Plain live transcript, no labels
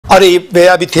arayıp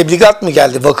veya bir tebligat mı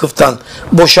geldi vakıftan,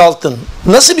 boşaltın?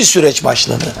 Nasıl bir süreç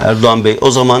başladı? Erdoğan Bey,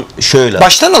 o zaman şöyle.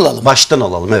 Baştan alalım. Baştan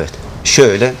alalım, evet.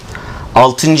 Şöyle,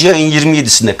 6. ayın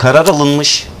 27'sinde karar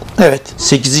alınmış. Evet.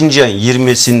 8. ayın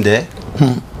 20'sinde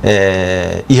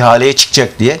ihaleye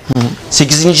çıkacak diye.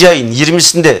 8. ayın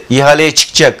 20'sinde ihaleye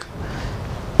çıkacak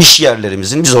iş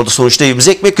yerlerimizin, biz orada sonuçta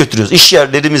evimize ekmek götürüyoruz. İş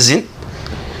yerlerimizin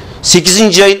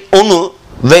 8. ayın 10'u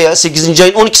veya 8.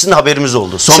 ayın 12'sinde haberimiz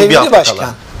oldu. Son Sevgili bir hafta Başkan,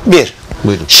 kala.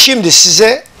 Buyurun. Şimdi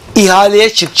size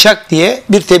ihaleye çıkacak diye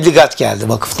bir tebligat geldi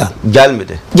vakıftan.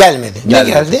 Gelmedi. Gelmedi. Ne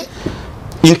geldi?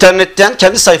 İnternetten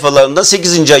kendi sayfalarında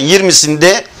 8. ayın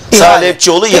 20'sinde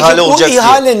Salepçioğlu ihale olacak diye. Bu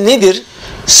ihale nedir?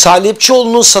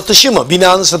 Salepçioğlu'nun satışı mı?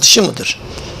 Binanın satışı mıdır?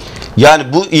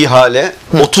 Yani bu ihale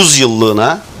 30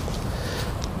 yıllığına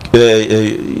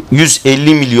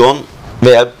 150 milyon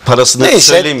veya parasını neyse,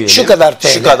 söylemeyelim. Şu kadar TL.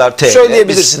 Şu kadar TL.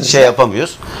 Söyleyebilirsiniz. Biz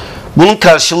yapamıyoruz. Bunun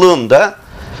karşılığında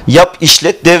yap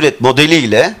işlet devret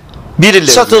modeliyle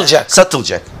birilerine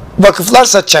satılacak. Vakıflar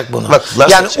satacak bunu. Vakıflar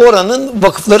yani satacak. oranın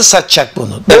vakıfları satacak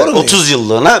bunu. Evet, Doğru mu? 30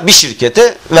 yıllığına bir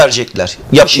şirkete verecekler.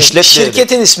 Yap işlet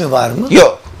Şirketin devret. ismi var mı?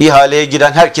 Yok. İhaleye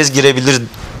giren herkes girebilir.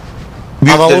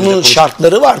 Ama bunun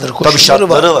şartları vardır, koşulları Tabii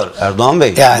şartları var Erdoğan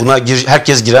Bey. Yani, buna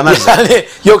herkes giremez. Yani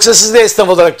yoksa siz de esnaf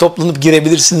olarak toplanıp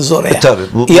girebilirsiniz oraya. Tabii.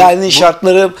 İhalenin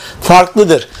şartları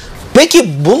farklıdır.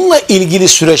 Peki bununla ilgili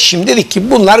süreç, şimdi dedik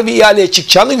ki bunlar bir ihaleye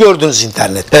çıkacağını gördünüz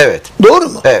internette. Evet. Doğru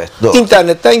mu? Evet, doğru.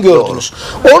 İnternetten gördünüz.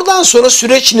 Doğru. Oradan sonra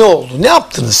süreç ne oldu? Ne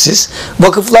yaptınız siz?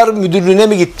 Vakıflar Müdürlüğü'ne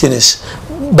mi gittiniz?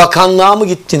 Bakanlığa mı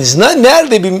gittiniz?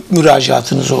 Nerede bir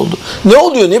müracaatınız oldu? Ne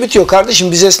oluyor, ne bitiyor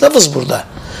kardeşim? Biz esnafız burada.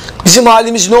 Bizim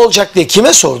halimiz ne olacak diye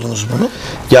kime sordunuz bunu?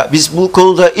 Ya biz bu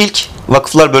konuda ilk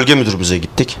Vakıflar Bölge Müdürümüze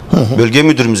gittik. Bölge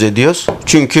Müdürümüze diyoruz.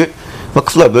 Çünkü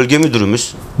Vakıflar Bölge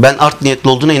Müdürümüz, ben art niyetli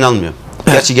olduğuna inanmıyorum.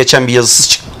 Evet. Gerçi geçen bir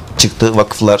yazısı çıktı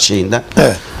vakıflar şeyinden.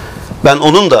 Evet. Ben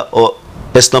onun da o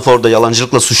esnaf orada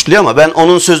yalancılıkla suçluyor ama ben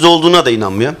onun sözü olduğuna da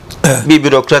inanmıyorum. Evet. Bir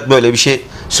bürokrat böyle bir şey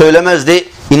söylemez de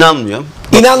inanmıyorum.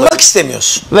 İnanmak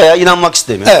istemiyorsun. Veya inanmak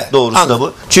istemiyorum. Evet, doğrusu anladım. Da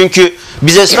bu. Çünkü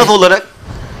biz esnaf olarak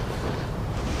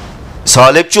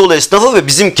Salepçioğlu esnafı ve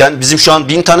bizim şu an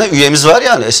 1000 tane üyemiz var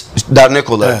yani dernek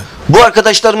olarak. Evet. Bu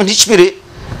arkadaşlarımın hiçbiri,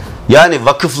 yani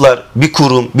vakıflar, bir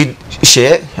kurum, bir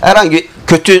şeye herhangi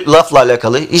kötü lafla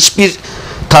alakalı hiçbir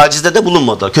tacizde de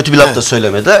bulunmadı. Kötü bir laf da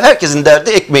söylemedi. Herkesin derdi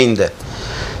ekmeğinde.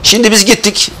 Şimdi biz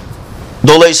gittik.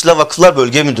 Dolayısıyla Vakıflar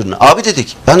Bölge Müdürü'ne. Abi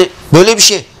dedik, yani böyle bir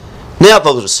şey ne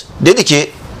yapabiliriz? Dedi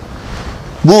ki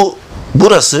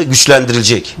burası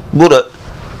güçlendirilecek.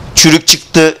 Çürük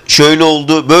çıktı, şöyle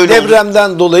oldu, böyle oldu.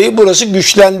 Depremden dolayı burası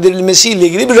güçlendirilmesiyle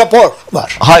ilgili bir rapor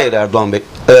var. Hayır Erdoğan Bey.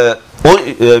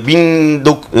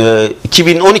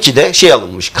 2012'de şey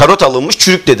alınmış, karot alınmış,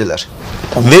 çürük dediler.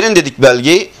 Tamam. Verin dedik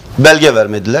belgeyi, belge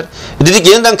vermediler. Dedik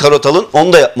yeniden karot alın,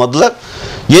 onu da yapmadılar.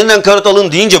 Yeniden karot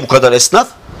alın deyince bu kadar esnaf,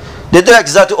 dediler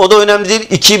ki zaten o da önemli değil.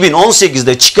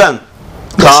 2018'de çıkan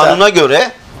kanuna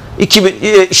göre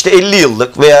 50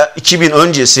 yıllık veya 2000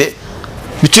 öncesi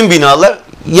bütün binalar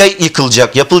ya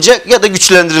yıkılacak, yapılacak ya da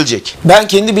güçlendirilecek. Ben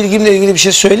kendi bilgimle ilgili bir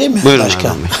şey söyleyeyim mi? Buyurun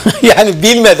Başkan. Yani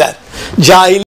bilmeden, cahil